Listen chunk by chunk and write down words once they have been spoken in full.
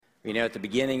You know, at the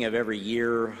beginning of every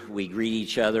year, we greet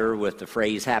each other with the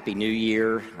phrase, Happy New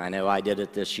Year. I know I did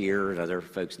it this year, and other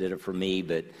folks did it for me,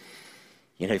 but,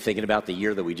 you know, thinking about the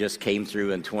year that we just came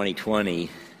through in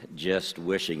 2020, just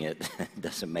wishing it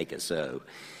doesn't make it so.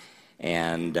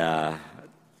 And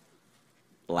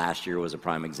last year was a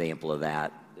prime example of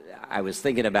that. I was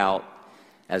thinking about,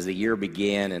 as the year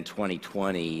began in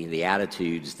 2020, the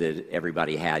attitudes that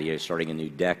everybody had, you know, starting a new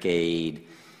decade.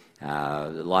 A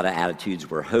lot of attitudes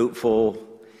were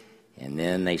hopeful, and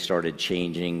then they started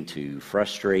changing to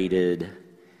frustrated,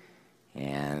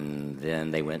 and then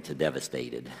they went to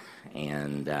devastated.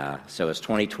 And so as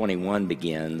 2021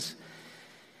 begins,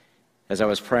 as I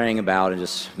was praying about and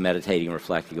just meditating and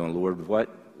reflecting, going, Lord, what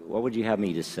would you have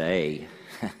me to say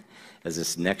as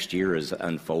this next year is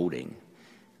unfolding?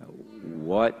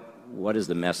 What is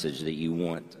the message that you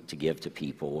want to give to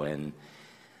people? And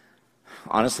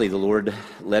honestly, the Lord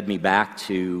led me back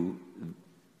to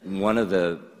one of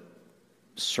the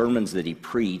sermons that he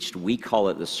preached. We call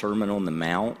it the Sermon on the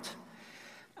Mount.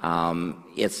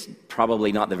 It's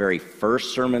probably not the very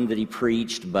first sermon that he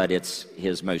preached, but it's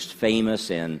his most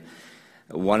famous, and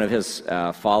one of his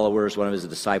followers, one of his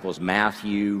disciples,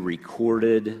 Matthew,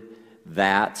 recorded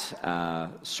that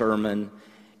sermon.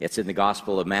 It's in the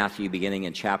Gospel of Matthew, beginning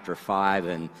in chapter 5,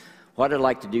 and what I'd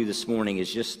like to do this morning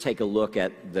is just take a look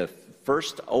at the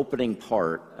first opening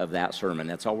part of that sermon.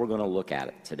 That's all we're going to look at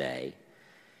it today.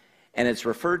 And it's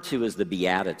referred to as the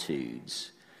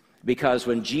Beatitudes. Because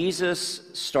when Jesus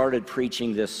started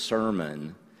preaching this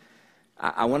sermon,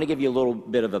 I want to give you a little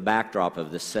bit of a backdrop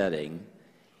of the setting.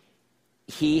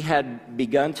 He had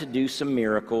begun to do some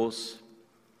miracles.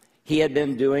 He had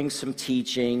been doing some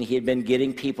teaching. He had been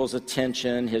getting people's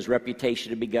attention. His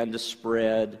reputation had begun to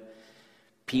spread.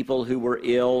 People who were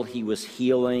ill, he was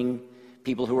healing.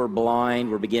 People who were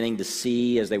blind were beginning to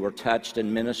see as they were touched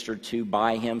and ministered to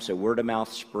by him, so word of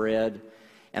mouth spread.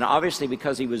 And obviously,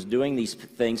 because he was doing these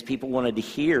things, people wanted to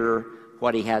hear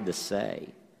what he had to say.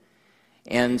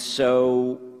 And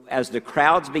so, as the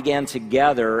crowds began to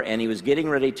gather, and he was getting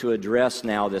ready to address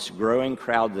now this growing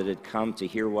crowd that had come to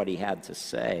hear what he had to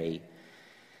say,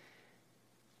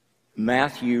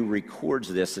 Matthew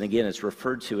records this, and again, it's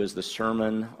referred to as the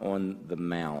Sermon on the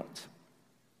Mount.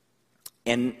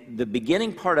 And the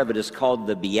beginning part of it is called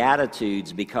the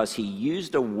Beatitudes because he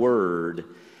used a word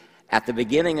at the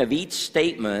beginning of each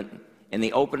statement in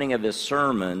the opening of his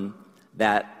sermon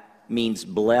that means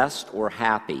blessed or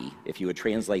happy, if you would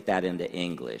translate that into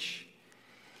English.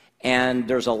 And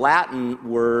there's a Latin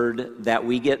word that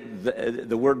we get,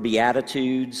 the word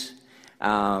Beatitudes.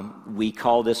 We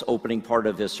call this opening part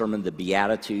of his sermon the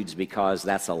Beatitudes because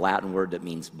that's a Latin word that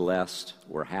means blessed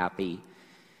or happy.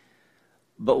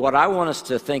 But what I want us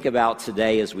to think about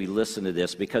today as we listen to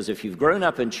this, because if you've grown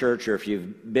up in church or if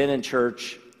you've been in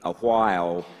church a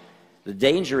while, the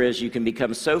danger is you can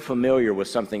become so familiar with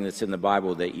something that's in the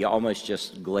Bible that you almost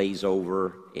just glaze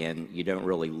over and you don't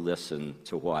really listen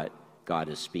to what God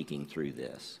is speaking through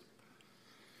this.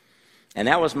 And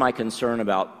that was my concern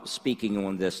about speaking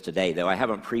on this today, though I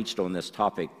haven't preached on this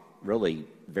topic really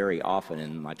very often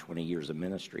in my 20 years of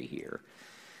ministry here,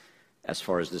 as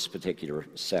far as this particular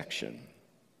section.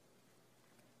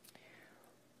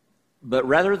 But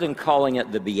rather than calling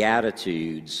it the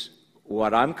Beatitudes,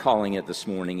 what I'm calling it this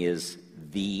morning is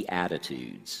the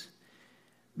attitudes.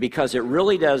 Because it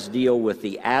really does deal with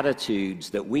the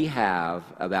attitudes that we have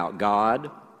about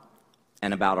God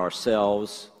and about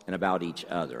ourselves and about each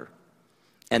other.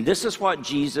 And this is what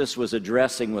Jesus was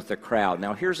addressing with the crowd.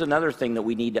 Now, here's another thing that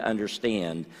we need to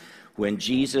understand when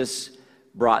Jesus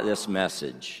brought this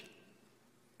message.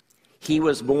 He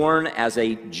was born as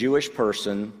a Jewish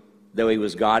person, though he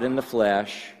was God in the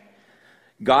flesh.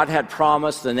 God had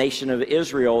promised the nation of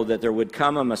Israel that there would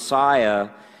come a Messiah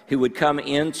who would come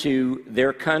into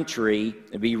their country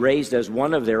and be raised as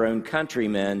one of their own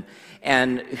countrymen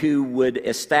and who would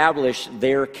establish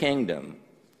their kingdom.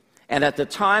 And at the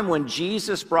time when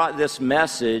Jesus brought this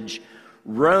message,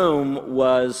 Rome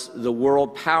was the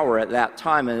world power at that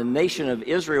time, and the nation of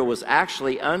Israel was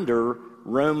actually under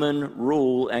Roman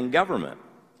rule and government.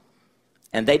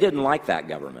 And they didn't like that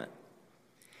government.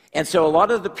 And so a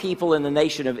lot of the people in the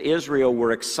nation of Israel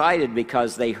were excited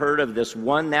because they heard of this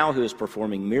one now who is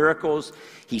performing miracles.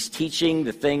 He's teaching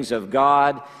the things of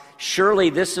God. Surely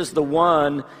this is the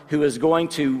one who is going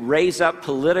to raise up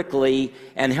politically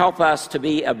and help us to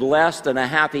be a blessed and a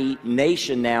happy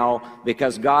nation now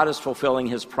because God is fulfilling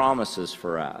his promises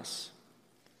for us.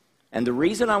 And the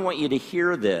reason I want you to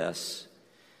hear this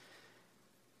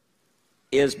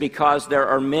is because there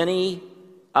are many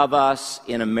of us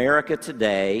in America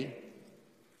today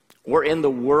or in the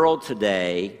world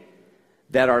today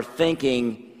that are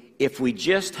thinking, if we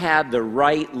just had the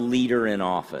right leader in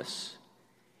office,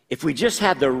 if we just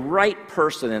had the right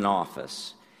person in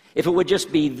office, if it would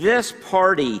just be this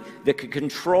party that could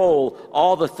control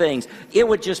all the things, it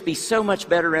would just be so much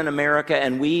better in America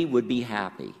and we would be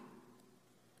happy.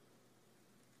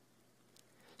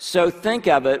 So think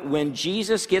of it, when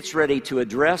Jesus gets ready to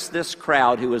address this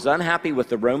crowd who was unhappy with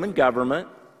the Roman government,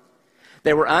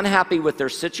 they were unhappy with their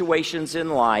situations in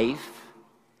life,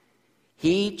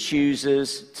 he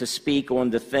chooses to speak on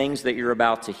the things that you're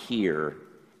about to hear,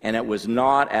 and it was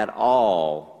not at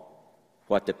all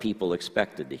what the people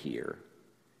expected to hear.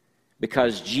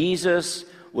 Because Jesus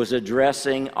was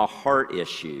addressing a heart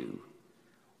issue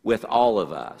with all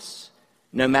of us.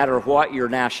 No matter what your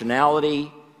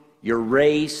nationality, your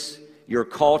race, your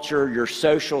culture, your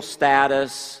social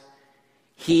status,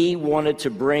 he wanted to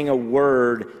bring a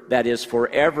word that is for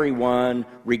everyone,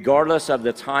 regardless of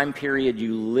the time period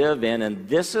you live in. And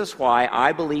this is why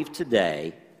I believe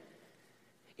today,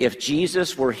 if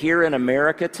Jesus were here in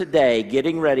America today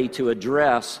getting ready to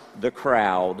address the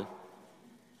crowd,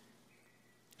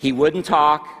 he wouldn't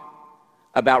talk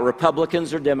about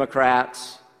Republicans or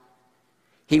Democrats.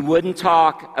 He wouldn't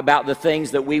talk about the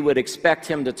things that we would expect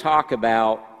him to talk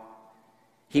about.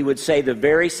 He would say the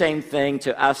very same thing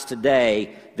to us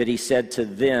today that he said to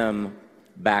them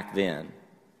back then.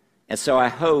 And so I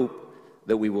hope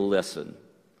that we will listen.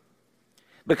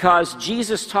 Because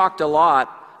Jesus talked a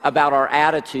lot about our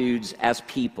attitudes as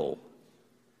people.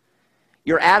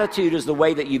 Your attitude is the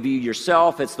way that you view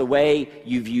yourself. It's the way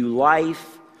you view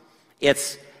life.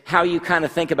 It's how you kind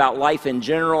of think about life in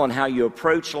general and how you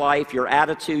approach life. Your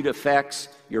attitude affects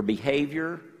your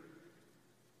behavior,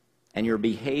 and your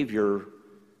behavior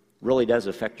really does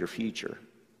affect your future.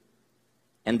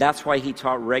 And that's why he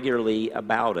taught regularly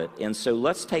about it. And so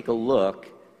let's take a look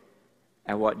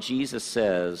at what Jesus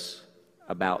says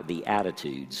about the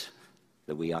attitudes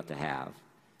that we ought to have.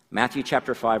 Matthew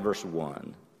chapter 5, verse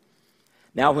 1.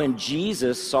 Now when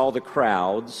Jesus saw the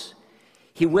crowds,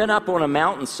 he went up on a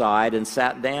mountainside and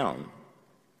sat down.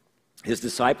 His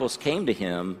disciples came to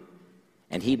him,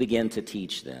 and he began to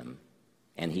teach them.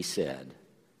 And he said,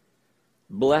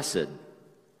 "Blessed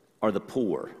are the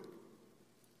poor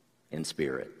in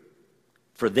spirit,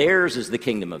 for theirs is the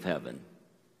kingdom of heaven.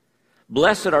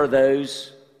 Blessed are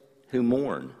those who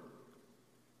mourn,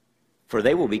 for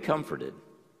they will be comforted.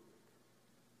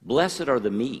 Blessed are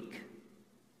the meek,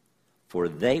 for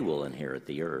they will inherit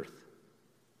the earth.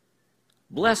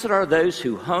 Blessed are those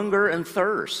who hunger and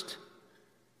thirst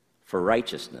for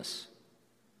righteousness,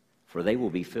 for they will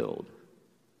be filled.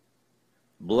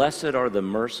 Blessed are the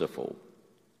merciful,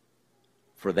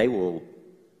 for they will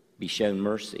be shown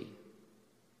mercy.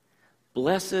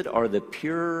 Blessed are the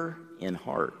pure in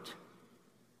heart,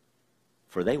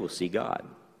 for they will see God.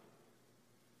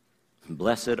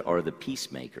 Blessed are the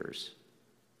peacemakers,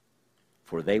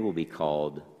 for they will be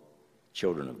called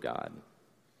children of God.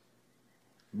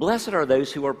 Blessed are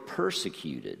those who are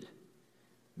persecuted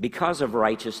because of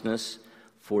righteousness,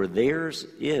 for theirs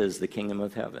is the kingdom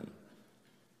of heaven.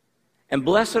 And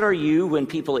blessed are you when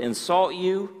people insult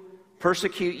you,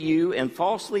 persecute you, and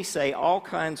falsely say all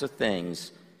kinds of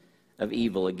things of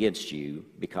evil against you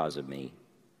because of me.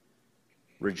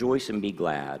 Rejoice and be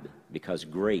glad, because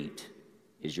great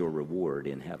is your reward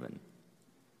in heaven.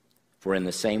 For in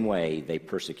the same way they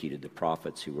persecuted the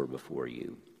prophets who were before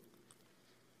you."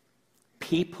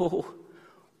 People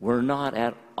were not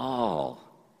at all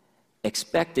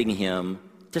expecting him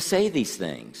to say these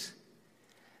things.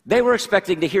 They were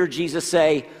expecting to hear Jesus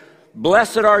say,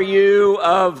 "Blessed are you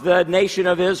of the nation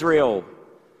of Israel,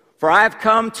 for I've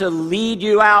come to lead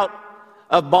you out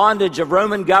of bondage of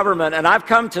Roman government, and I've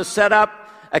come to set up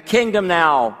a kingdom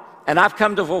now, and I've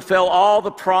come to fulfill all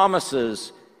the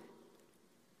promises."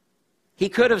 He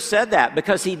could have said that,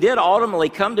 because he did ultimately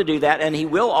come to do that, and he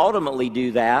will ultimately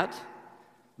do that.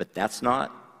 But that's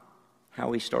not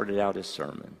how he started out his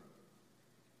sermon.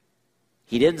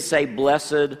 He didn't say,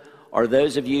 "Blessed are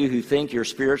those of you who think you're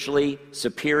spiritually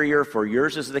superior, for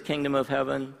yours is the kingdom of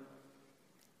heaven."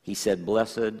 He said,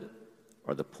 "Blessed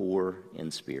are the poor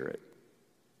in spirit,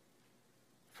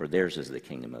 for theirs is the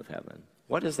kingdom of heaven."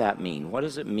 What does that mean? What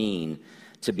does it mean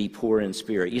to be poor in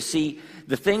spirit? You see,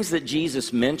 the things that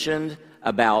Jesus mentioned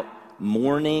about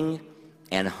mourning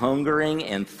and hungering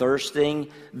and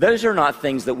thirsting, those are not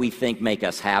things that we think make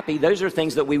us happy. Those are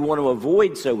things that we want to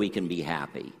avoid so we can be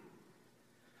happy.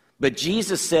 But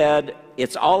Jesus said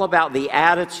it's all about the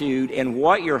attitude and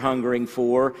what you're hungering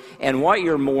for and what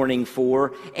you're mourning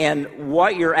for and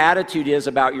what your attitude is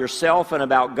about yourself and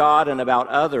about God and about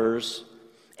others.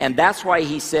 And that's why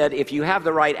he said, if you have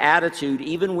the right attitude,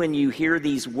 even when you hear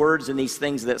these words and these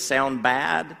things that sound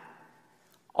bad,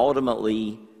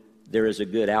 ultimately there is a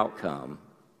good outcome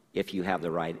if you have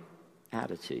the right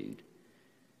attitude.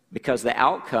 Because the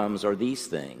outcomes are these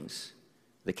things: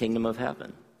 the kingdom of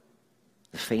heaven,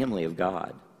 the family of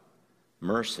God,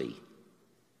 mercy,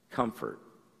 comfort,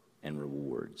 and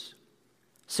rewards.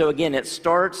 So again, it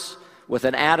starts with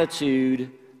an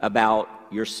attitude about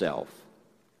yourself.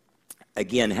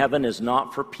 Again, heaven is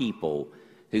not for people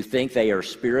who think they are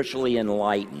spiritually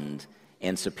enlightened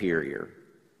and superior.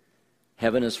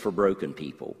 Heaven is for broken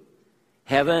people.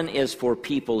 Heaven is for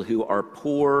people who are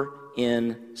poor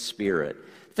in spirit.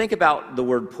 Think about the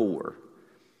word poor.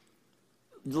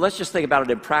 Let's just think about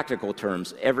it in practical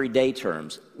terms, everyday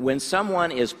terms. When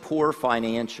someone is poor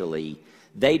financially,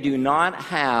 they do not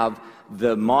have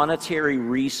the monetary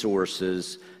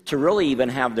resources to really even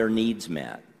have their needs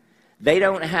met. They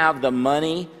don't have the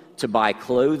money to buy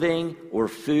clothing or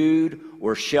food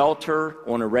or shelter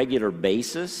on a regular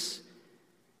basis.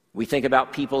 We think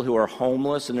about people who are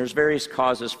homeless, and there's various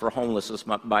causes for homelessness.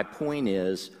 My point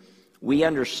is, we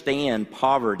understand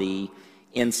poverty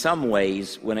in some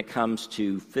ways when it comes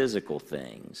to physical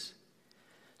things.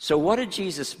 So what did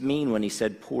Jesus mean when he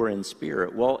said poor in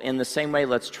spirit? Well, in the same way,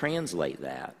 let's translate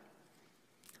that.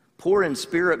 Poor in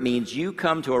spirit means you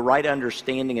come to a right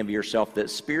understanding of yourself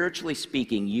that spiritually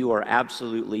speaking, you are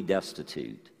absolutely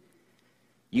destitute.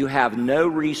 You have no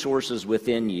resources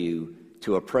within you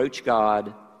to approach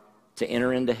God, to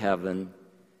enter into heaven.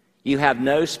 You have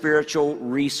no spiritual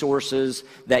resources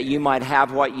that you might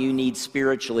have what you need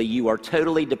spiritually. You are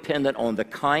totally dependent on the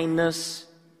kindness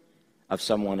of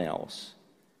someone else.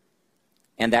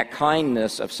 And that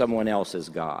kindness of someone else is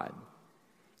God.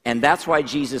 And that's why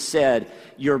Jesus said,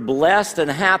 you're blessed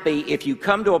and happy if you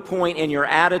come to a point in your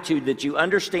attitude that you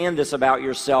understand this about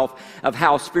yourself, of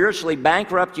how spiritually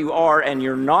bankrupt you are, and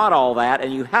you're not all that,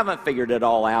 and you haven't figured it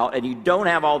all out, and you don't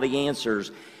have all the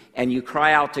answers, and you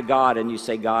cry out to God and you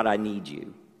say, God, I need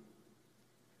you.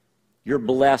 You're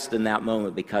blessed in that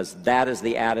moment, because that is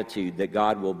the attitude that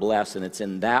God will bless, and it's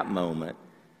in that moment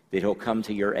that he'll come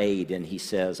to your aid, and he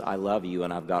says, I love you,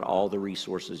 and I've got all the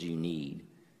resources you need,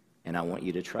 and I want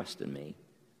you to trust in me.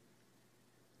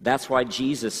 That's why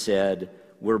Jesus said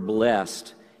we're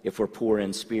blessed if we're poor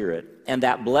in spirit. And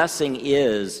that blessing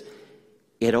is,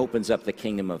 it opens up the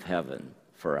kingdom of heaven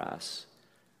for us.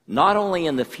 Not only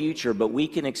in the future, but we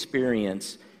can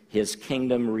experience his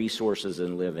kingdom resources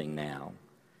in living now.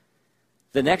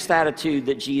 The next attitude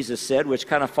that Jesus said, which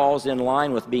kind of falls in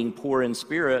line with being poor in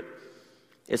spirit,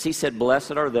 is he said,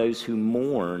 blessed are those who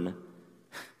mourn,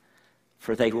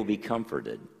 for they will be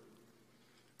comforted.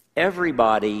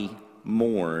 Everybody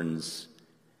mourns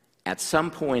at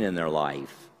some point in their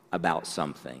life about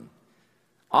something.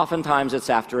 Oftentimes it's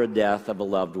after a death of a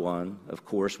loved one. Of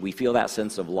course, we feel that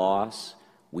sense of loss.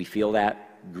 We feel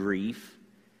that grief.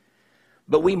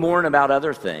 But we mourn about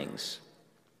other things.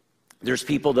 There's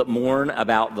people that mourn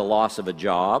about the loss of a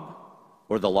job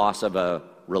or the loss of a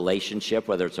relationship,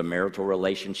 whether it's a marital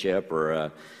relationship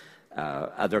or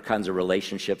other kinds of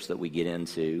relationships that we get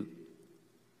into.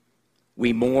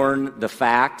 We mourn the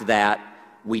fact that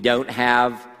we don't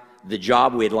have the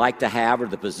job we'd like to have or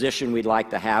the position we'd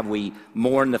like to have. We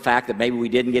mourn the fact that maybe we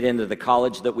didn't get into the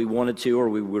college that we wanted to, or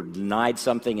we were denied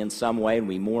something in some way, and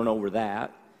we mourn over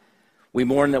that. We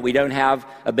mourn that we don't have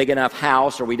a big enough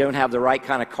house, or we don't have the right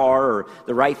kind of car, or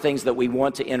the right things that we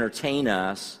want to entertain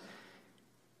us.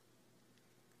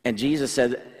 And Jesus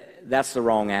said, that's the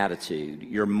wrong attitude.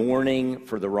 You're mourning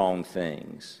for the wrong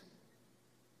things.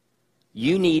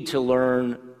 You need to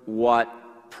learn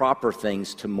what proper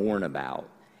things to mourn about.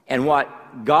 And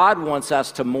what God wants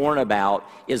us to mourn about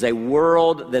is a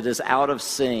world that is out of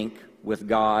sync with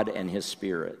God and his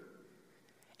Spirit.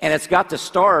 And it's got to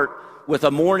start with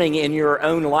a mourning in your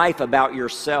own life about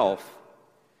yourself.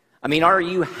 I mean, are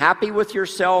you happy with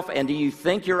yourself, and do you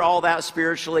think you're all that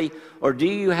spiritually? Or do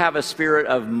you have a spirit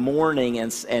of mourning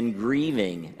and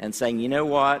grieving and saying, you know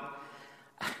what?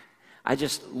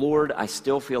 Lord, I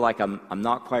still feel like I'm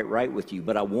not quite right with you,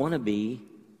 but I want to be.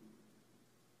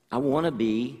 I want to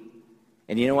be.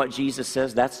 And you know what Jesus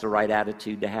says? That's the right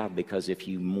attitude to have, because if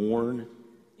you mourn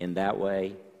in that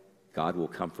way, God will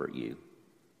comfort you.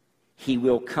 He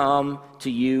will come to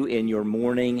you in your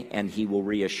mourning, and he will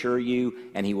reassure you,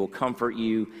 and he will comfort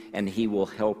you, and he will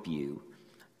help you.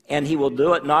 And he will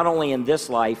do it not only in this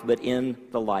life, but in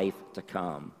the life to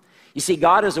come. You see,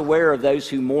 God is aware of those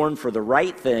who mourn for the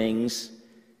right things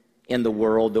in the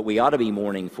world that we ought to be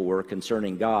mourning for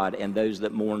concerning God, and those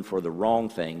that mourn for the wrong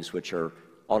things, which are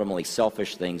ultimately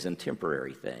selfish things and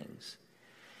temporary things.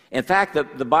 In fact,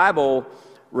 the Bible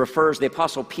the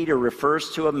Apostle Peter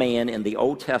refers to a man in the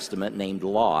Old Testament named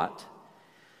Lot,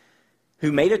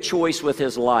 who made a choice with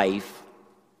his life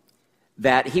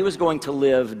that he was going to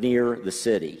live near the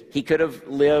city. He could have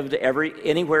lived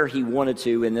anywhere he wanted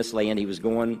to in this land. He was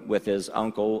going with his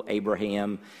uncle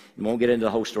Abraham. We won't get into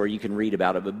the whole story. You can read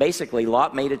about it. But basically,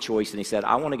 Lot made a choice, and he said,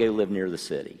 I want to go live near the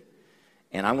city.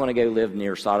 And I want to go live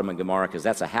near Sodom and Gomorrah because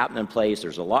that's a happening place.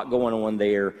 There's a lot going on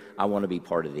there. I want to be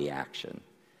part of the action.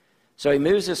 So he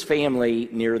moves his family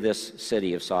near this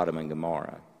city of Sodom and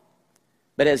Gomorrah.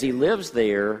 But as he lives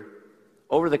there,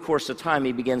 over the course of time,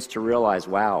 he begins to realize,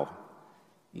 wow,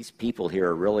 these people here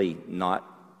are really not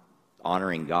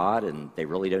honoring God, and they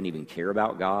really don't even care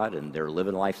about God, and they're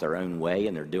living life their own way,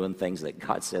 and they're doing things that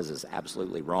God says is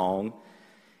absolutely wrong.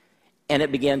 And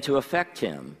it began to affect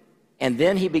him. And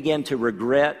then he began to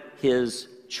regret his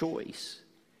choice.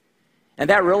 And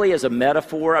that really is a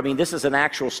metaphor. I mean, this is an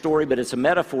actual story, but it's a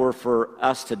metaphor for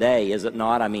us today, is it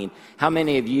not? I mean, how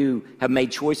many of you have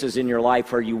made choices in your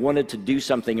life where you wanted to do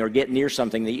something or get near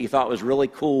something that you thought was really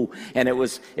cool, and it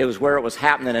was where it was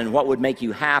happening and what would make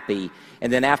you happy,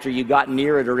 and then after you got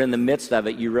near it or in the midst of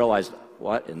it, you realized,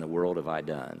 what in the world have I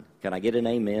done? Can I get an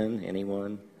amen?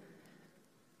 Anyone?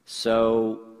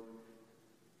 So,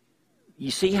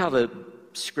 you see how the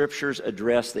Scriptures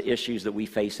address the issues that we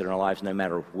face in our lives no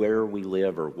matter where we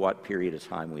live or what period of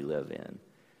time we live in.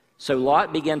 So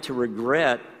Lot began to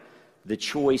regret the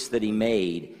choice that he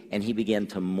made, and he began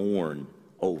to mourn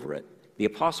over it. The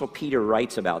Apostle Peter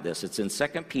writes about this. It's in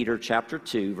 2 Peter chapter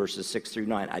 2, verses 6 through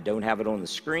 9. I don't have it on the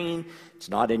screen. It's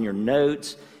not in your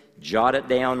notes. Jot it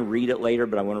down, read it later,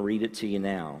 but I want to read it to you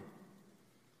now.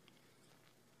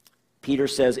 Peter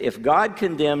says, if God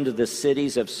condemned the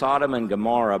cities of Sodom and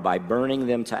Gomorrah by burning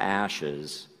them to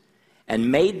ashes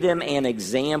and made them an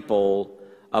example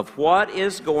of what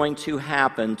is going to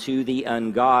happen to the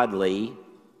ungodly.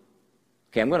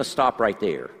 Okay, I'm going to stop right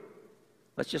there.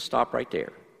 Let's just stop right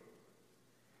there.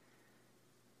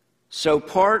 So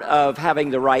part of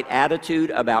having the right attitude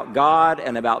about God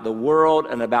and about the world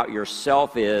and about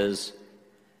yourself is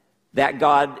that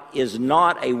God is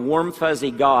not a warm,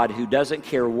 fuzzy God who doesn't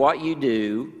care what you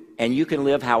do, and you can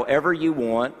live however you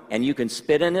want, and you can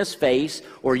spit in his face,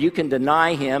 or you can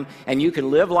deny him, and you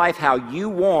can live life how you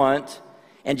want,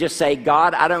 and just say,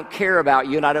 God, I don't care about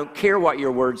you, and I don't care what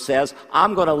your word says.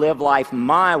 I'm going to live life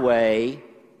my way.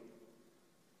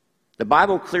 The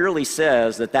Bible clearly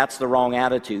says that that's the wrong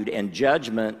attitude, and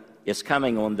judgment is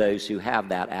coming on those who have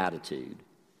that attitude.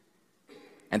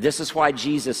 And this is why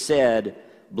Jesus said,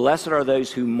 blessed are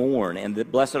those who mourn, and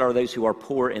blessed are those who are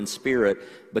poor in spirit,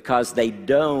 because they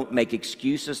don't make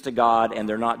excuses to God, and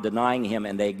they're not denying him,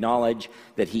 and they acknowledge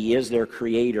that he is their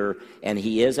creator, and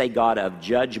he is a God of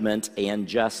judgment and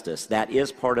justice. That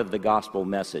is part of the gospel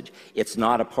message. It's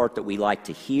not a part that we like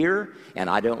to hear, and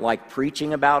I don't like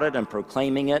preaching about it and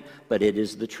proclaiming it, but it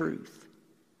is the truth.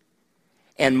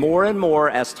 And more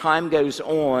as time goes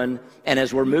on, and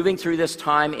as we're moving through this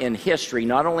time in history,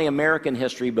 not only American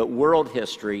history, but world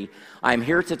history, I'm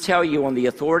here to tell you on the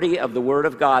authority of the Word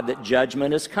of God that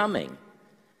judgment is coming.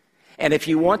 And if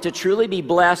you want to truly be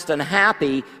blessed and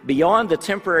happy beyond the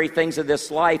temporary things of this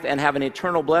life and have an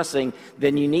eternal blessing,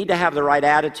 then you need to have the right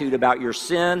attitude about your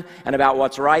sin and about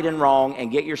what's right and wrong,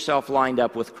 and get yourself lined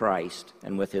up with Christ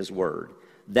and with His Word.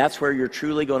 That's where you're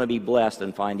truly going to be blessed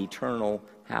and find eternal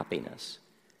happiness.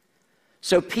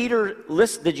 So Peter,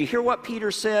 listen, did you hear what Peter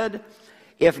said?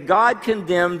 If God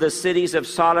condemned the cities of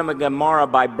Sodom and Gomorrah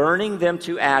by burning them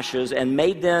to ashes and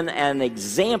made them an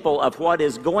example of what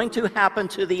is going to happen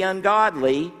to the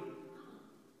ungodly,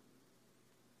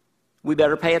 we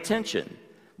better pay attention.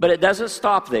 But it doesn't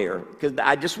stop there, because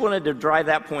I just wanted to drive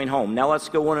that point home. Now let's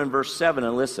go on in verse 7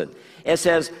 and listen. It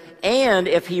says, and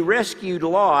if he rescued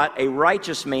Lot, a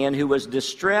righteous man who was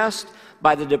distressed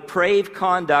by the depraved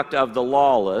conduct of the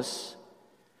lawless,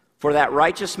 for that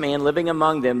righteous man living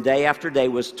among them day after day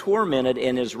was tormented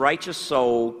in his righteous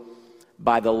soul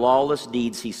by the lawless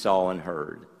deeds he saw and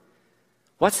heard.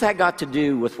 What's that got to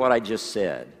do with what I just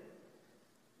said?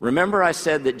 Remember I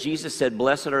said that Jesus said,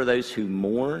 blessed are those who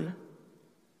mourn,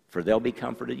 for they'll be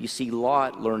comforted. You see,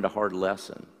 Lot learned a hard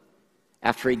lesson.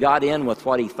 After he got in with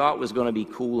what he thought was going to be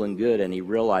cool and good, and he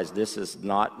realized this is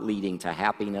not leading to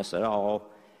happiness at all,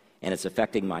 and it's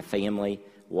affecting my family.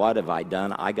 What have I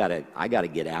done? I gotta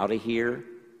get out of here.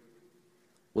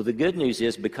 Well, the good news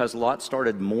is, because Lot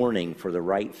started mourning for the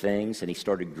right things and he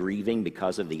started grieving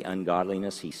because of the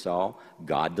ungodliness he saw,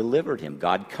 God delivered him.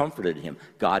 God comforted him.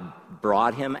 God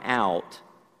brought him out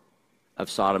of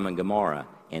Sodom and Gomorrah,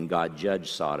 and God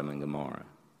judged Sodom and Gomorrah.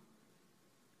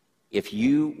 If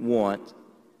you want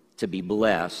to be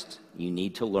blessed, you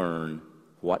need to learn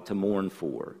what to mourn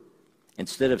for.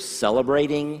 Instead of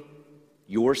celebrating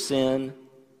your sin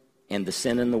and the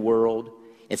sin in the world,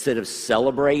 instead of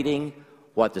celebrating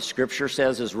what the Scripture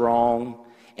says is wrong,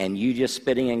 and you just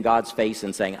spitting in God's face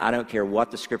and saying, I don't care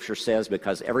what the Scripture says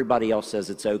because everybody else says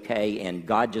it's okay, and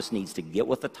God just needs to get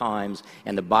with the times,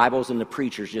 and the Bibles and the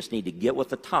preachers just need to get with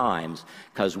the times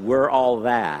because we're all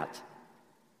that,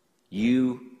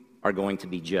 you are going to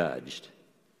be judged.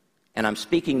 And I'm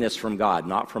speaking this from God,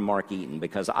 not from Mark Eaton,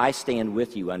 because I stand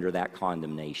with you under that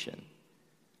condemnation.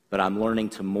 But I'm learning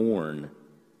to mourn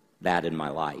that in my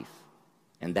life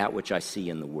and that which I see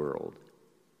in the world.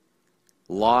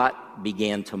 Lot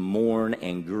began to mourn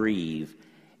and grieve,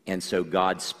 and so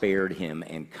God spared him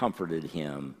and comforted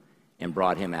him and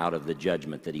brought him out of the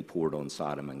judgment that he poured on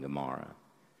Sodom and Gomorrah.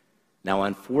 Now,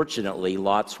 unfortunately,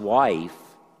 Lot's wife,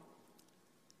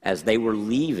 as they were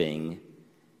leaving,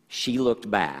 she looked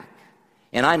back.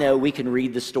 And I know we can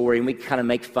read the story and we kind of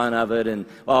make fun of it, and,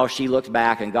 oh, she looked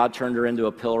back and God turned her into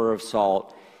a pillar of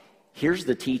salt. Here's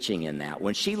the teaching in that.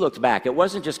 When she looked back, it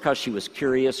wasn't just because she was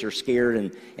curious or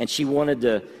scared and she wanted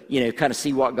to, kind of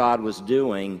see what God was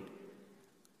doing.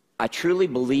 I truly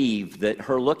believe that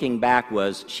her looking back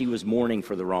was she was mourning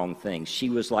for the wrong things. She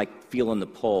was like feeling the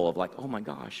pull of like, oh my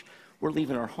gosh, we're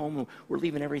leaving our home, we're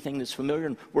leaving everything that's familiar,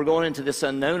 and we're going into this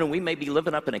unknown, and we may be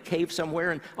living up in a cave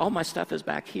somewhere, and all my stuff is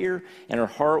back here. And her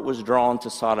heart was drawn to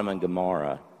Sodom and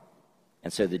Gomorrah.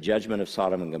 And so the judgment of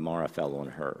Sodom and Gomorrah fell on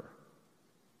her.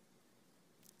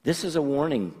 This is a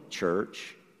warning,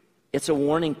 church. It's a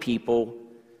warning, people,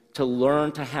 to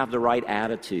learn to have the right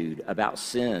attitude about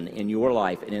sin in your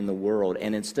life and in the world.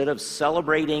 And instead of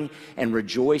celebrating and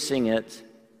rejoicing it,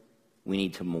 we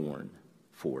need to mourn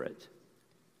for it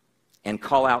and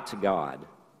call out to God.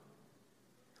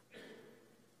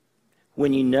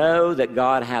 When you know that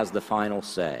God has the final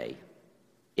say,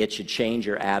 it should change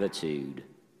your attitude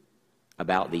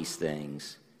about these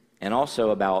things and also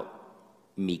about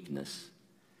meekness.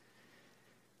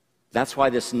 That's why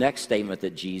this next statement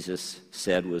that Jesus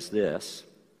said was this.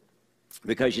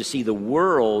 Because you see, the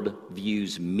world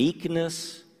views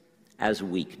meekness as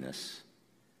weakness.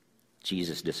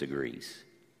 Jesus disagrees.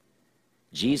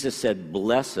 Jesus said,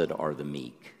 blessed are the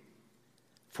meek,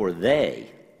 for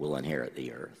they will inherit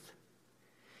the earth.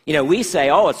 We say,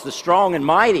 oh, it's the strong and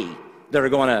mighty that are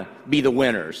going to be the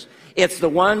winners. It's the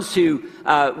ones who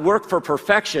work for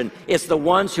perfection. It's the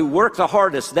ones who work the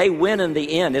hardest. They win in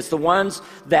the end. It's the ones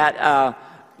that,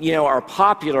 are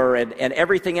popular and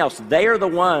everything else. They are the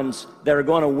ones that are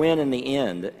going to win in the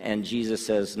end. And Jesus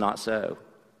says, not so.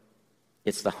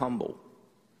 It's the humble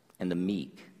and the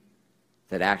meek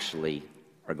that actually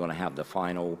are going to have the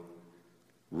final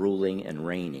ruling and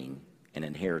reigning and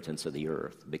inheritance of the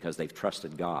earth because they've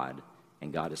trusted God.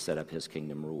 And God has set up his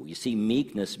kingdom rule. You see,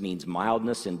 meekness means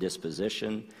mildness in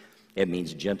disposition. It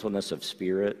means gentleness of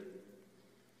spirit.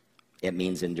 It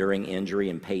means enduring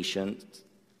injury and patience,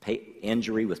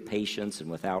 injury with patience and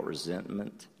without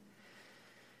resentment.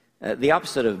 The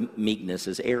opposite of meekness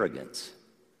is arrogance.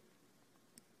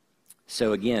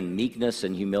 So again, meekness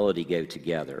and humility go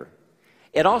together.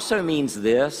 It also means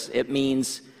this. It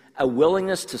means a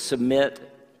willingness to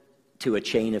submit to a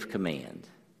chain of command.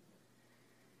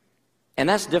 And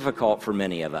that's difficult for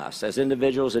many of us as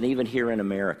individuals and even here in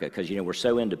America because, we're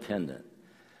so independent.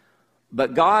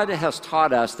 But God has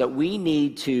taught us that we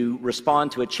need to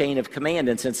respond to a chain of command.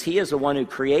 And since he is the one who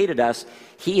created us,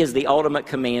 he is the ultimate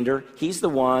commander. He's the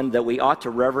one that we ought to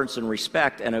reverence and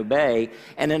respect and obey.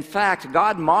 And in fact,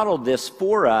 God modeled this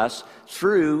for us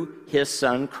through his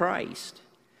Son, Christ.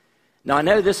 Now, I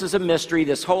know this is a mystery,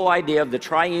 this whole idea of the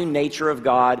triune nature of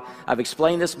God. I've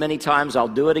explained this many times. I'll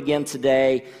do it again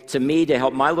today. To me, to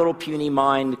help my little puny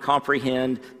mind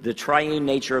comprehend the triune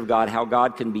nature of God, how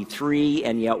God can be three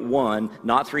and yet one,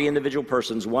 not three individual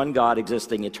persons, one God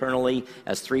existing eternally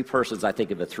as three persons. I think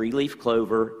of a three-leaf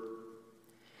clover.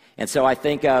 And so I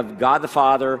think of God the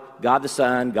Father, God the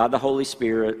Son, God the Holy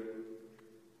Spirit.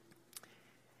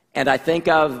 And I think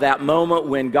of that moment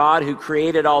when God, who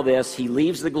created all this, he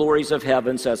leaves the glories of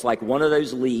heaven, so it's like one of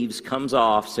those leaves comes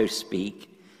off, so to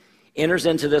speak, enters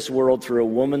into this world through a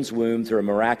woman's womb, through a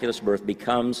miraculous birth,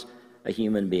 becomes a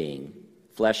human being,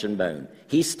 flesh and bone.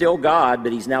 He's still God,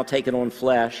 but he's now taken on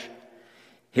flesh.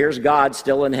 Here's God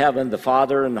still in heaven, the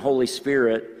Father and the Holy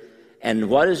Spirit. And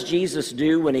what does Jesus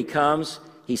do when he comes?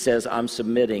 He says, I'm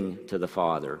submitting to the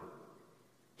Father.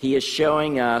 He is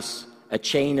showing us a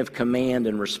chain of command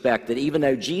and respect, that even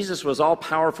though Jesus was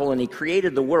all-powerful and he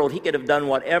created the world, he could have done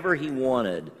whatever he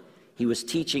wanted. He was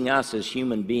teaching us as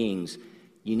human beings,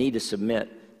 you need to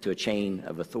submit to a chain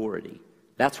of authority.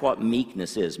 That's what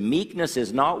meekness is. Meekness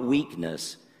is not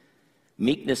weakness.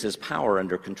 Meekness is power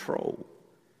under control.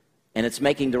 And it's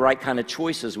making the right kind of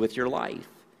choices with your life.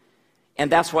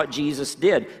 And that's what Jesus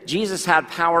did. Jesus had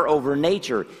power over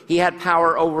nature. He had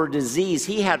power over disease.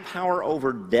 He had power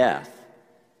over death.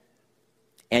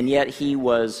 And yet he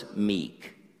was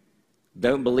meek.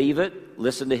 Don't believe it?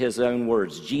 Listen to his own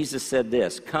words. Jesus said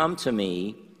this, "Come to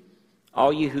me,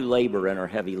 all you who labor and are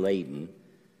heavy laden,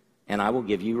 and I will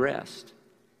give you rest.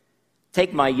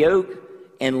 Take my yoke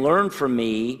and learn from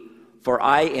me, for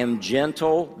I am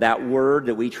gentle." That word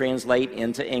that we translate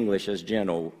into English as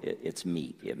gentle, it's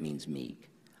meek. It means meek.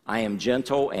 "I am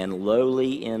gentle and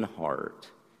lowly in heart."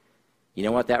 You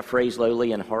know what that phrase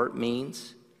lowly in heart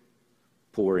means?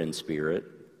 Poor in spirit,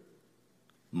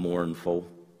 mournful.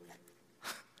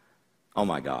 Oh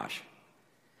my gosh.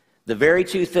 The very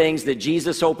two things that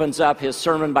Jesus opens up his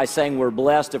sermon by saying we're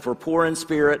blessed if we're poor in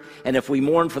spirit and if we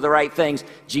mourn for the right things,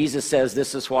 Jesus says,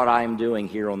 this is what I am doing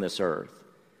here on this earth.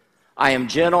 I am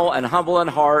gentle and humble in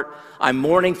heart. I'm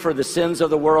mourning for the sins of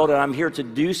the world, and I'm here to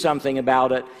do something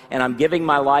about it, and I'm giving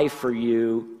my life for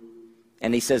you.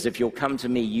 And he says, if you'll come to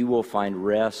me, you will find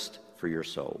rest for your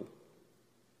soul.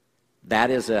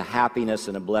 That is a happiness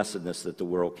and a blessedness that the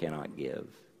world cannot give.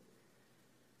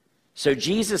 So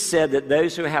Jesus said that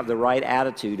those who have the right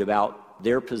attitude about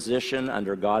their position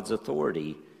under God's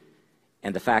authority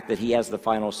and the fact that he has the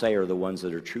final say are the ones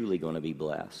that are truly going to be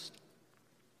blessed.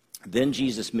 Then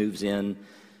Jesus moves in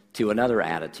to another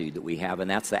attitude that we have,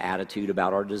 and that's the attitude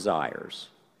about our desires.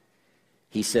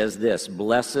 He says this,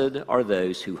 "Blessed are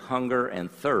those who hunger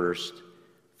and thirst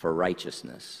for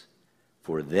righteousness,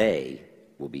 for they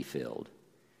will be filled."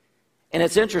 And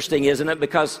it's interesting, isn't it?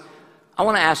 Because I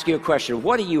want to ask you a question.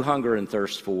 What do you hunger and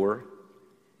thirst for?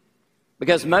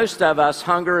 Because most of us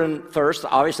hunger and thirst,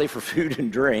 obviously, for food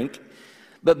and drink.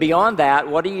 But beyond that,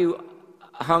 what do you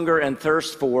hunger and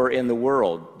thirst for in the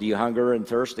world? Do you hunger and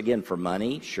thirst, again, for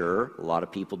money? Sure, a lot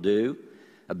of people do.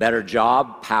 A better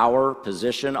job, power,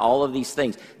 position, all of these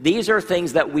things. These are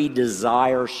things that we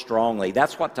desire strongly.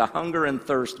 That's what to hunger and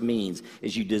thirst means,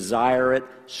 is you desire it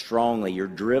strongly. You're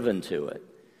driven to it.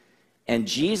 And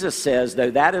Jesus says,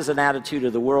 though that is an attitude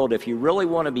of the world, if you really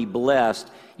want to be blessed,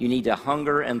 you need to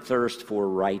hunger and thirst for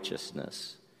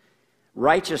righteousness.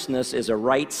 Righteousness is a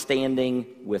right standing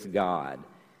with God.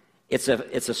 It's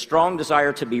a strong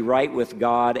desire to be right with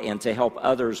God and to help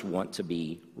others want to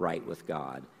be right with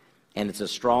God. And it's a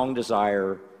strong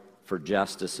desire for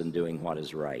justice and doing what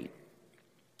is right.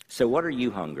 So what are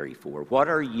you hungry for? What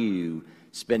are you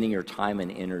spending your time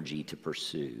and energy to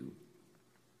pursue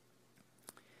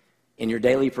in your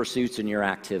daily pursuits and your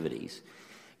activities?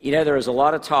 You know, there is a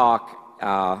lot of talk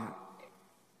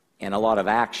and a lot of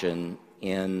action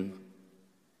in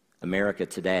America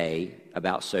today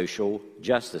about social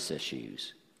justice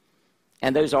issues.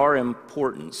 And those are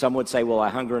important. Some would say, well, I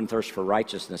hunger and thirst for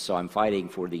righteousness, so I'm fighting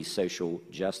for these social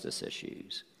justice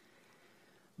issues.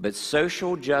 But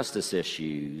social justice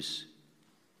issues,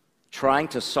 trying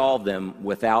to solve them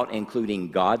without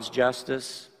including God's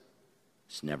justice,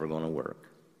 it's never going to work.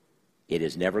 It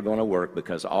is never going to work,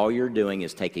 because all you're doing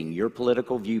is taking your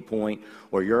political viewpoint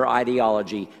or your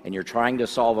ideology and you're trying to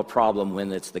solve a problem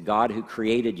when it's the God who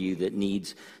created you that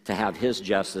needs to have his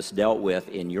justice dealt with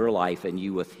in your life and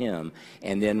you with him.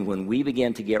 And then when we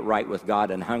begin to get right with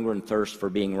God and hunger and thirst for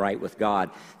being right with God,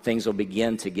 things will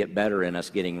begin to get better in us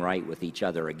getting right with each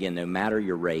other. Again, no matter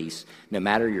your race, no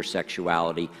matter your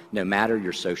sexuality, no matter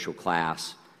your social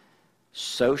class,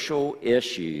 social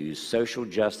issues, social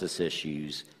justice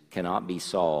issues cannot be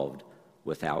solved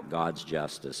without God's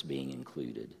justice being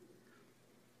included.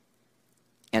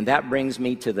 And that brings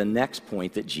me to the next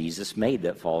point that Jesus made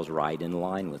that falls right in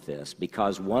line with this,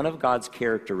 because one of God's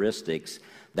characteristics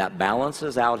that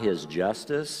balances out his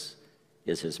justice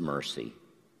is his mercy.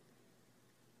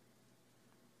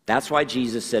 That's why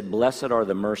Jesus said, "Blessed are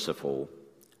the merciful,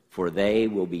 for they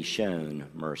will be shown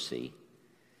mercy."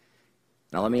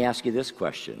 Now let me ask you this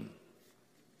question.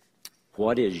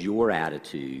 What is your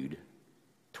attitude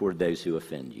toward those who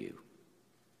offend you?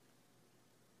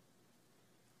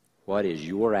 What is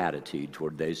your attitude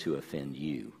toward those who offend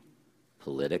you?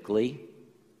 Politically,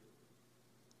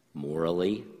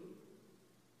 morally,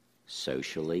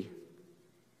 socially?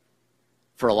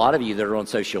 For a lot of you that are on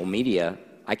social media,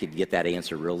 I could get that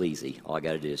answer real easy. All I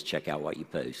got to do is check out what you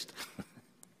post.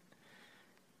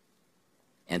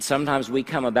 And sometimes we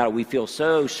come about it, we feel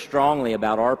so strongly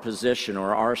about our position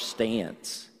or our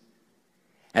stance.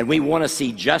 And we want to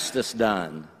see justice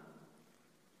done.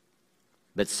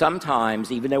 But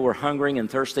sometimes, even though we're hungering and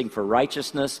thirsting for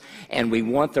righteousness and we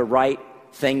want the right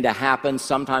thing to happen,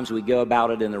 sometimes we go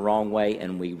about it in the wrong way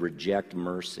and we reject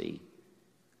mercy.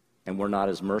 and we're not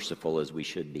as merciful as we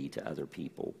should be to other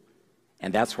people.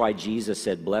 And that's why Jesus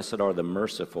said, "Blessed are the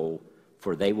merciful,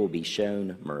 for they will be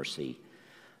shown mercy."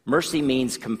 Mercy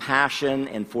means compassion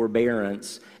and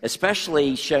forbearance,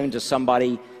 especially shown to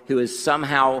somebody who is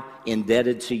somehow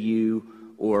indebted to you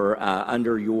or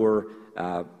under your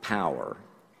power.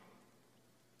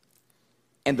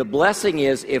 And the blessing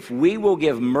is, if we will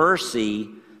give mercy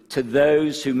to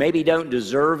those who maybe don't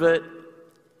deserve it,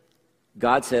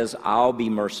 God says, "I'll be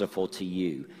merciful to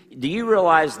you." Do you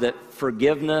realize that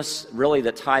forgiveness, really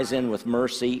that ties in with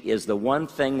mercy, is the one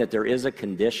thing that there is a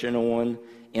condition on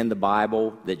in the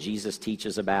Bible that Jesus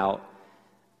teaches about?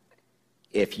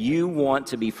 If you want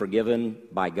to be forgiven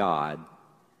by God,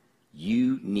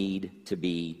 you need to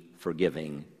be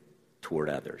forgiving toward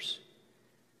others.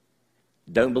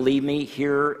 Don't believe me?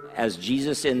 Here, as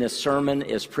Jesus in this sermon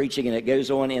is preaching, and it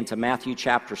goes on into Matthew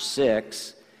chapter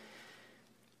 6,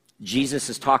 Jesus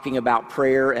is talking about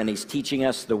prayer, and he's teaching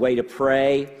us the way to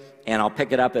pray. And I'll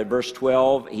pick it up at verse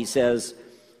 12. He says,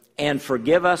 "And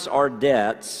forgive us our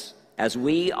debts, as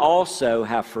we also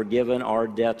have forgiven our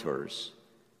debtors."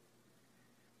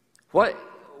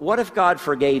 What if God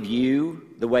forgave you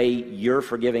the way you're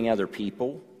forgiving other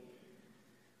people?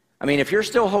 I mean, if you're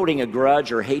still holding a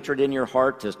grudge or hatred in your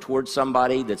heart towards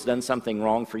somebody that's done something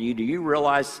wrong for you, do you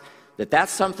realize that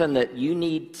that's something that you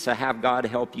need to have God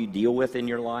help you deal with in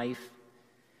your life?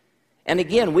 And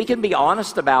again, we can be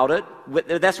honest about it.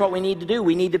 That's what we need to do.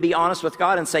 We need to be honest with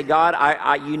God and say, "God,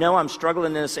 you know I'm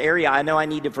struggling in this area. I know I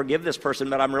need to forgive this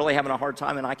person, but I'm really having a hard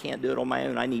time and I can't do it on my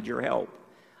own. I need your help."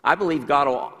 I believe God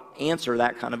will answer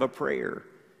that kind of a prayer,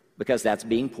 because that's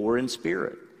being poor in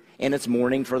spirit. And it's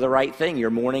mourning for the right thing.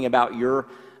 You're mourning about your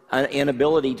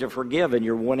inability to forgive, and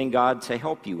you're wanting God to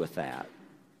help you with that.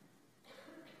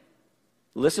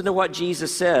 Listen to what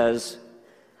Jesus says.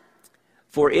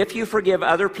 "For if you forgive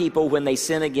other people when they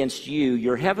sin against you,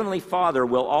 your heavenly Father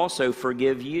will also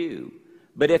forgive you.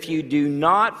 But if you do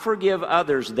not forgive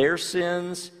others their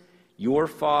sins, your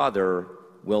Father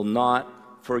will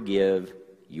not forgive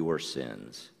your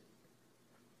sins."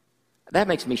 That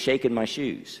makes me shake in my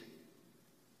shoes.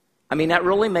 I mean, that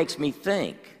really makes me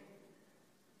think.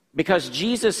 Because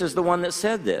Jesus is the one that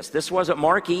said this. This wasn't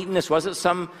Mark Eaton. This wasn't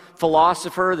some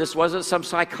philosopher. This wasn't some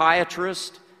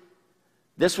psychiatrist.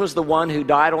 This was the one who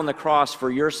died on the cross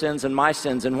for your sins and my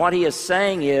sins. And what he is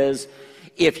saying is,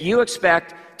 if you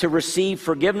expect to receive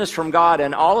forgiveness from God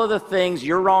and all of the things,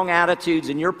 your wrong attitudes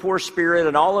and your poor spirit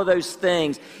and all of those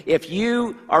things, if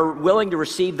you are willing to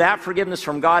receive that forgiveness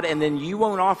from God and then you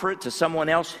won't offer it to someone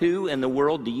else, who in the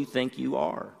world do you think you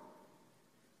are?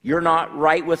 You're not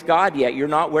right with God yet. You're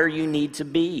not where you need to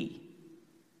be.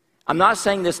 I'm not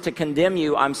saying this to condemn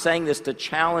you. I'm saying this to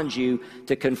challenge you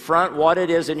to confront what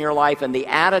it is in your life and the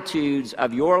attitudes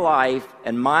of your life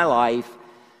and my life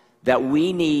that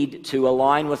we need to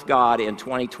align with God in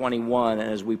 2021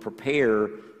 and as we prepare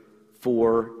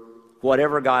for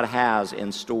whatever God has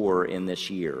in store in this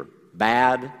year,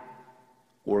 bad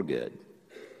or good.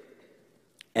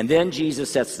 And then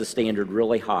Jesus sets the standard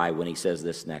really high when he says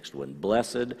this next one: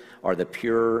 "Blessed are the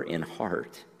pure in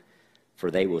heart,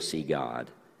 for they will see God."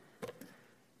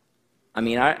 I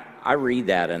mean, I read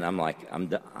that and I'm like, I'm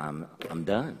done.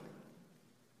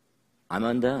 I'm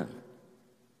undone.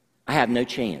 I have no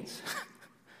chance.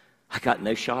 I got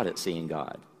no shot at seeing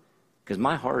God because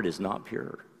my heart is not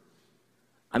pure.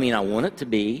 I mean, I want it to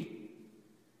be.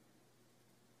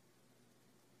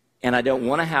 And I don't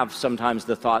want to have sometimes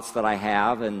the thoughts that I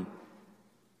have and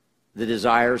the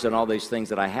desires and all those things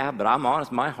that I have, but I'm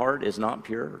honest, my heart is not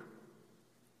pure.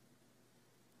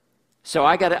 So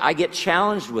I get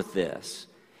challenged with this.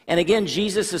 And again,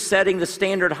 Jesus is setting the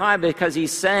standard high because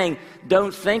he's saying,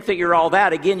 don't think that you're all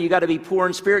that. Again, you got to be poor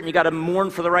in spirit and you got to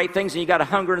mourn for the right things and you got to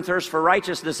hunger and thirst for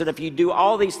righteousness. And if you do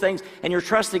all these things and you're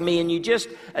trusting me and you just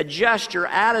adjust your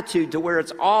attitude to where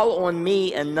it's all on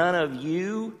me and none of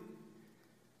you,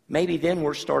 maybe then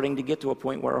we're starting to get to a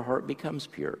point where our heart becomes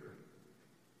pure.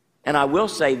 And I will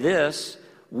say this,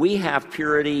 we have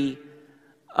purity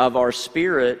of our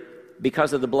spirit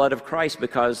because of the blood of Christ,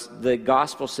 because the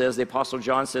gospel says, the Apostle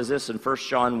John says this in 1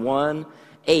 John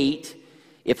 1:8,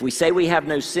 if we say we have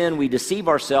no sin, we deceive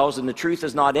ourselves and the truth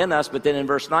is not in us. But then in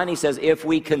verse 9 he says, if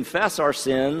we confess our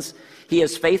sins, he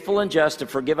is faithful and just to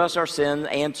forgive us our sins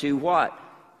and to what?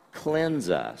 Cleanse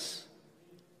us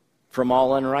from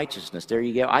all unrighteousness. There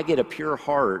you go. I get a pure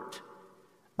heart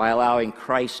by allowing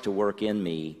Christ to work in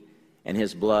me and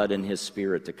his blood and his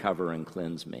spirit to cover and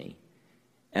cleanse me.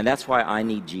 And that's why I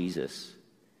need Jesus.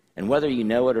 And whether you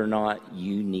know it or not,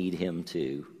 you need him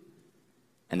too.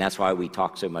 And that's why we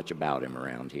talk so much about him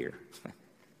around here.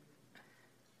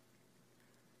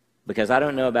 Because I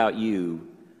don't know about you,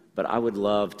 but I would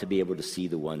love to be able to see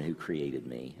the one who created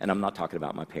me. And I'm not talking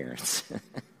about my parents.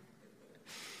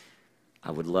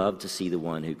 I would love to see the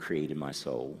one who created my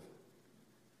soul.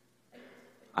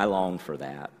 I long for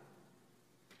that.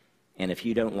 And if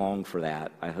you don't long for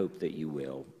that, I hope that you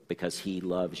will, because he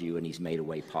loves you and he's made a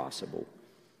way possible.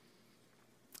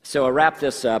 So I wrap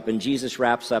this up, and Jesus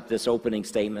wraps up this opening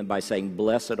statement by saying,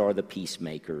 "Blessed are the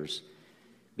peacemakers,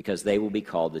 because they will be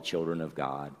called the children of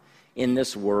God." In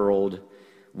this world,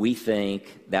 we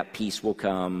think that peace will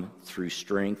come through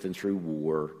strength and through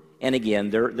war. And again,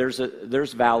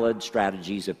 there's valid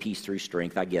strategies of peace through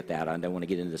strength. I get that. I don't want to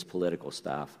get into this political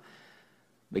stuff.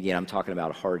 But again, I'm talking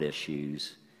about heart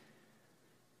issues.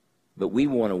 But we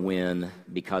want to win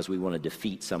because we want to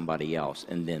defeat somebody else,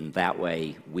 and then that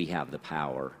way we have the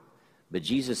power. But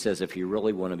Jesus says if you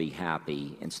really want to be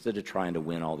happy, instead of trying to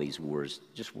win all these wars,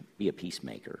 just be a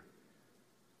peacemaker.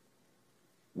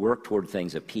 Work toward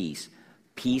things of peace.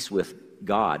 Peace with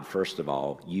God, first of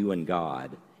all, you and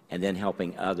God, and then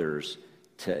helping others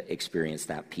to experience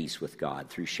that peace with God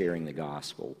through sharing the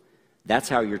gospel. That's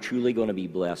how you're truly going to be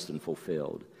blessed and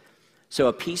fulfilled. So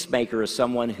a peacemaker is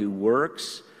someone who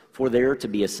works for there to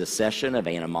be a cessation of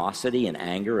animosity and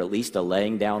anger, at least a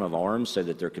laying down of arms so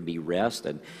that there can be rest.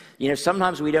 And,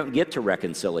 sometimes we don't get to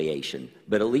reconciliation,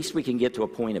 but at least we can get to a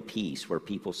point of peace where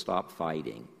people stop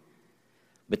fighting.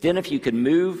 But then if you can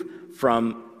move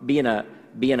from being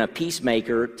a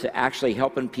peacemaker to actually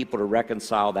helping people to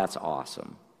reconcile, that's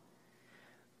awesome.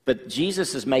 But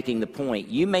Jesus is making the point,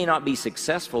 you may not be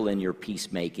successful in your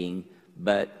peacemaking,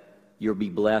 but you'll be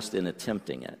blessed in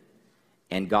attempting it.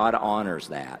 And God honors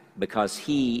that because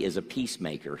he is a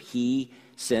peacemaker. He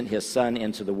sent his son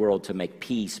into the world to make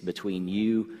peace between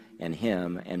you and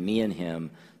him and me and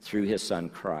him through his son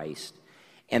Christ.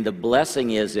 And the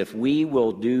blessing is if we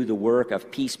will do the work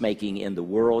of peacemaking in the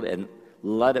world and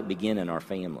let it begin in our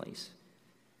families.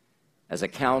 As a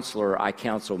counselor, I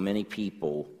counsel many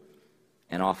people,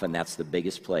 and often that's the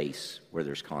biggest place where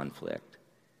there's conflict.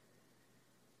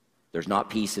 There's not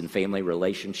peace in family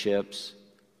relationships.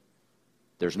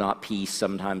 There's not peace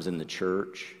sometimes in the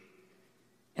church.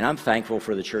 And I'm thankful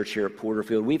for the church here at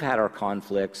Porterfield. We've had our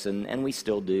conflicts, and we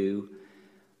still do.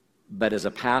 But as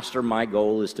a pastor, my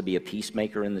goal is to be a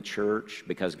peacemaker in the church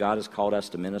because God has called us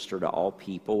to minister to all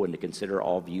people and to consider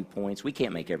all viewpoints. We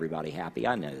can't make everybody happy.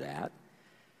 I know that.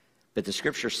 But the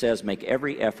Scripture says make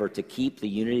every effort to keep the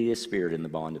unity of the Spirit in the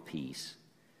bond of peace.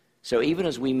 So even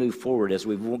as we move forward, as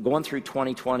we've gone through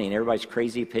 2020 and everybody's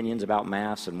crazy opinions about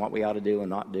masks and what we ought to do and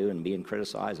not do and being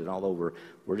criticized and all over,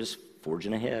 we're just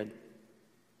forging ahead.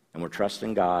 And we're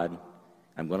trusting God.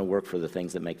 I'm going to work for the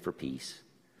things that make for peace.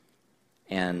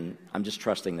 And I'm just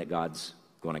trusting that God's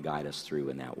going to guide us through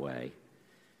in that way.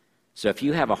 So if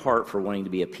you have a heart for wanting to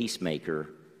be a peacemaker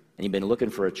and you've been looking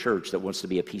for a church that wants to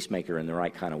be a peacemaker in the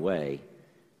right kind of way,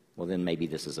 well, then maybe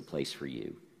this is a place for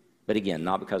you. But again,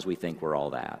 not because we think we're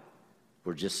all that.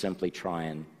 We're just simply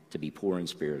trying to be poor in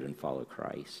spirit and follow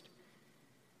Christ.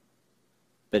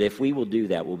 But if we will do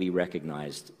that, we'll be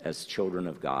recognized as children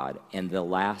of God. And the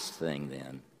last thing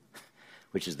then,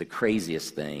 which is the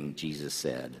craziest thing Jesus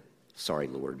said, sorry,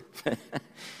 Lord.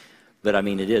 But I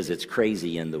mean, it's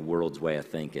crazy in the world's way of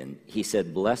thinking. He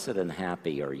said, "Blessed and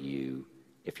happy are you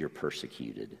if you're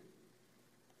persecuted."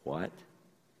 What?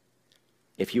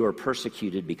 If you are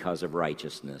persecuted because of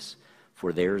righteousness,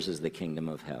 for theirs is the kingdom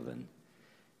of heaven.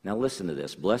 Now listen to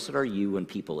this. Blessed are you when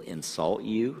people insult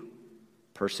you,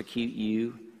 persecute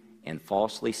you, and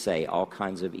falsely say all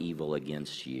kinds of evil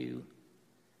against you.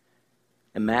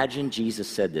 Imagine Jesus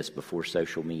said this before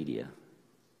social media.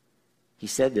 He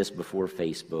said this before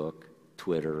Facebook,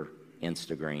 Twitter,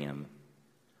 Instagram.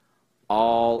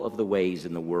 All of the ways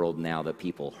in the world now that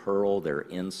people hurl their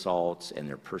insults and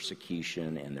their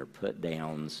persecution and their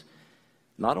put-downs,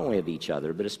 not only of each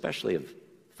other, but especially of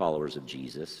followers of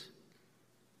Jesus.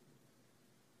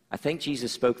 I think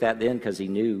Jesus spoke that then because he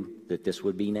knew that this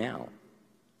would be now.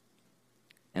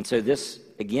 And so this,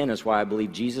 again, is why I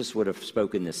believe Jesus would have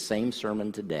spoken this same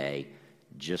sermon today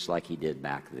just like he did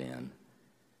back then.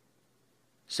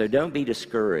 So don't be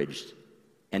discouraged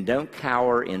and don't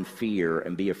cower in fear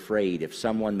and be afraid if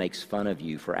someone makes fun of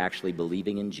you for actually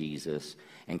believing in Jesus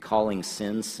and calling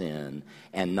sin, sin,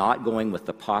 and not going with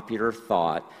the popular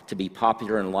thought to be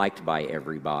popular and liked by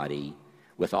everybody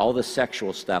with all the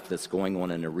sexual stuff that's going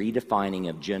on and the redefining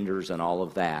of genders and all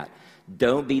of that.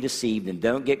 Don't be deceived and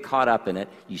don't get caught up in it.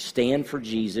 You stand for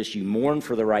Jesus, you mourn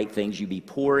for the right things, you be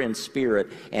poor in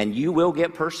spirit, and you will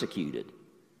get persecuted.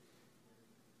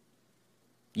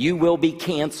 You will be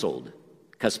canceled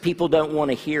because people don't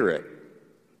want to hear it.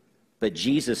 But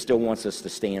Jesus still wants us to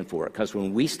stand for it, because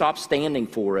when we stop standing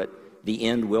for it, the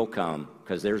end will come,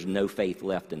 because there's no faith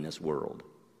left in this world.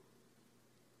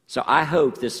 So I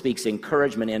hope this speaks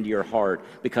encouragement into your heart,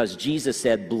 because Jesus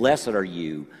said, blessed are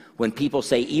you when people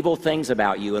say evil things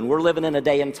about you. And we're living in a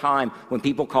day and time when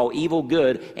people call evil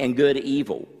good and good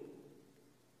evil.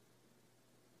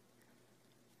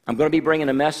 I'm going to be bringing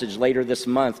a message later this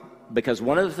month, because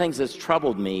one of the things that's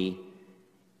troubled me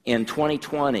in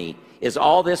 2020 is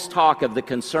all this talk of the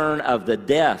concern of the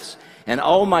deaths. And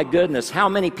oh my goodness, how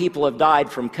many people have died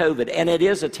from COVID? And it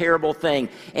is a terrible thing.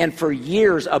 And for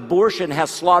years, abortion has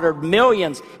slaughtered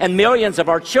millions and millions of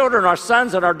our children, our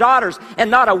sons and our daughters. And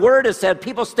not a word is said.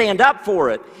 People stand up for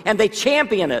it, and they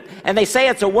champion it, and they say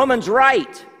it's a woman's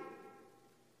right.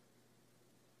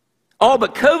 Oh,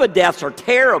 but COVID deaths are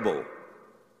terrible.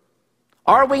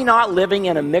 Are we not living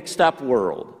in a mixed up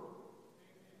world?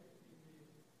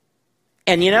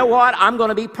 And you know what? I'm going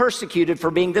to be persecuted for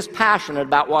being this passionate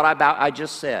about what I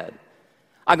just said.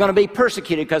 I'm going to be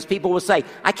persecuted because people will say,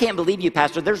 I can't believe you,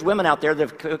 Pastor. There's women out there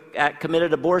that have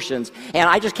committed abortions, and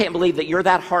I just can't believe that you're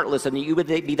that heartless and that you would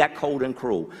be that cold and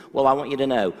cruel. Well, I want you to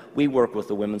know, we work with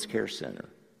the Women's Care Center.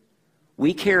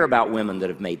 We care about women that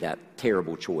have made that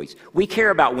terrible choice. We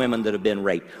care about women that have been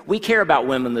raped. We care about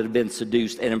women that have been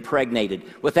seduced and impregnated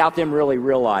without them really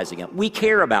realizing it. We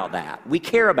care about that. We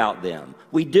care about them.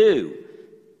 We do.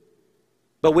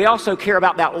 But we also care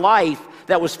about that life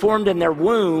that was formed in their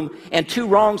womb, and two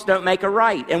wrongs don't make a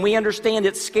right. And we understand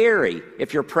it's scary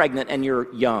if you're pregnant and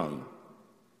you're young.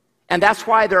 And that's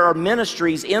why there are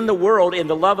ministries in the world in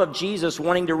the love of Jesus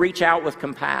wanting to reach out with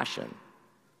compassion.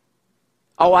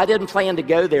 Oh, I didn't plan to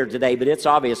go there today, but it's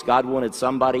obvious God wanted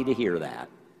somebody to hear that.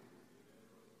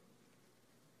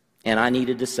 And I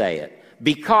needed to say it.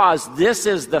 Because this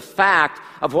is the fact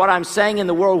of what I'm saying in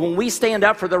the world. When we stand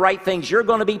up for the right things, you're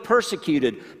going to be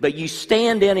persecuted, but you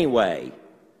stand anyway.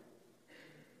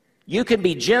 You can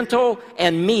be gentle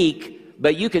and meek,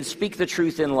 but you can speak the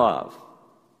truth in love.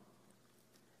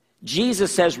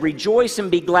 Jesus says, rejoice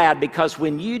and be glad, because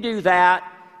when you do that,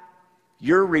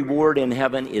 your reward in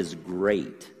heaven is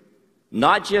great.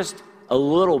 Not just a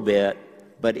little bit,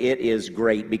 but it is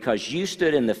great, because you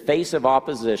stood in the face of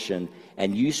opposition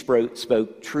and you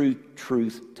spoke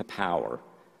truth to power.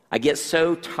 I get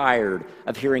so tired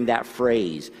of hearing that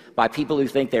phrase by people who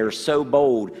think they're so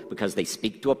bold because they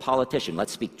speak to a politician.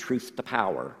 Let's speak truth to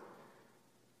power.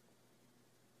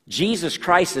 Jesus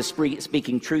Christ is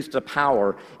speaking truth to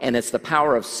power, and it's the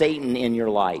power of Satan in your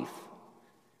life.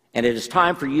 And it is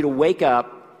time for you to wake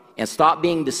up and stop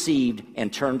being deceived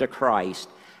and turn to Christ.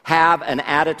 Have an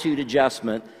attitude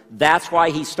adjustment. That's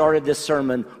why he started this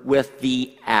sermon with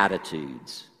the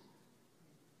attitudes.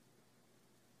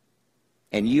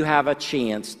 And you have a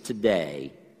chance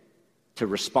today to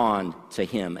respond to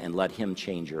him and let him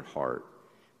change your heart,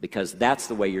 because that's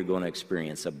the way you're going to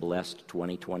experience a blessed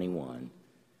 2021,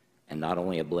 and not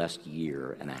only a blessed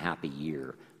year and a happy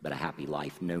year, but a happy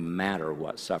life, no matter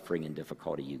what suffering and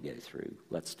difficulty you go through.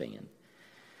 Let's stand.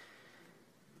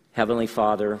 Heavenly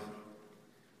Father,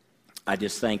 I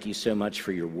just thank you so much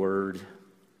for your word,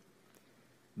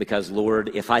 because,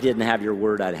 Lord, if I didn't have your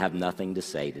word, I'd have nothing to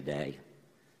say today.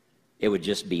 It would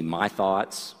just be my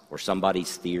thoughts or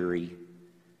somebody's theory.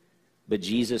 But,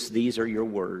 Jesus, these are your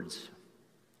words.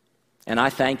 And I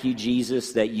thank you,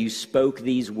 Jesus, that you spoke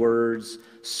these words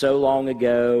so long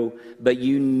ago, but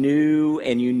you knew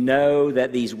and you know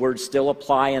that these words still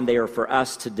apply and they are for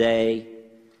us today.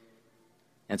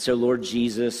 And so, Lord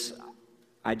Jesus,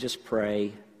 I just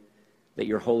pray that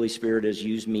your Holy Spirit has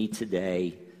used me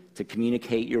today to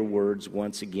communicate your words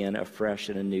once again afresh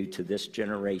and anew to this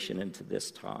generation and to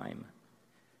this time.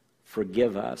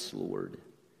 Forgive us, Lord,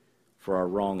 for our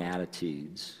wrong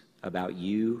attitudes about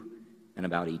you and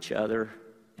about each other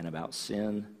and about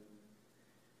sin.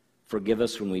 Forgive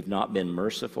us when we've not been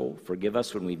merciful. Forgive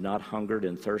us when we've not hungered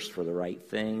and thirsted for the right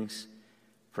things.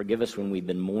 Forgive us when we've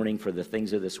been mourning for the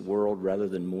things of this world rather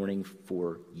than mourning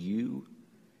for you.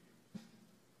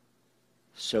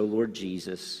 So, Lord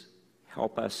Jesus,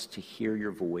 help us to hear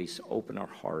your voice, open our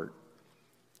heart,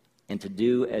 and to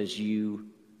do as you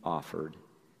offered.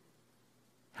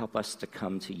 Help us to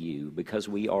come to you, because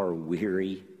we are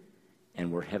weary and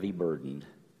we're heavy burdened,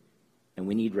 and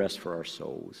we need rest for our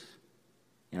souls.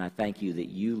 And I thank you that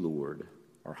you, Lord,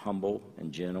 are humble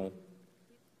and gentle,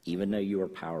 even though you are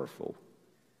powerful.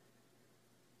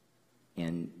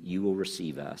 And you will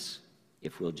receive us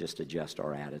if we'll just adjust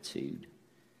our attitude.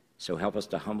 So help us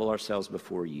to humble ourselves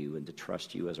before you and to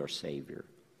trust you as our Savior.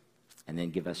 And then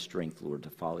give us strength, Lord, to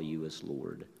follow you as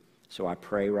Lord. So I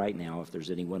pray right now, if there's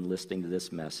anyone listening to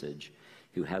this message,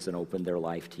 who hasn't opened their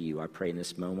life to you, I pray in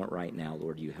this moment right now,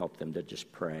 Lord, you help them to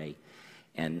just pray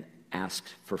and ask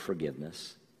for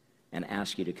forgiveness and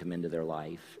ask you to come into their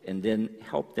life. And then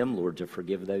help them, Lord, to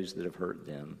forgive those that have hurt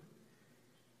them.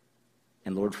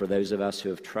 And Lord, for those of us who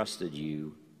have trusted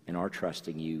you and are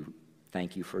trusting you,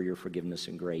 thank you for your forgiveness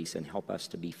and grace, and help us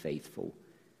to be faithful.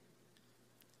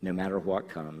 No matter what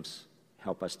comes,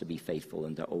 help us to be faithful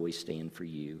and to always stand for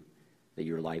you, that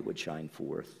your light would shine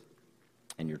forth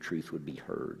and your truth would be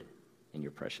heard. In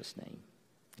your precious name.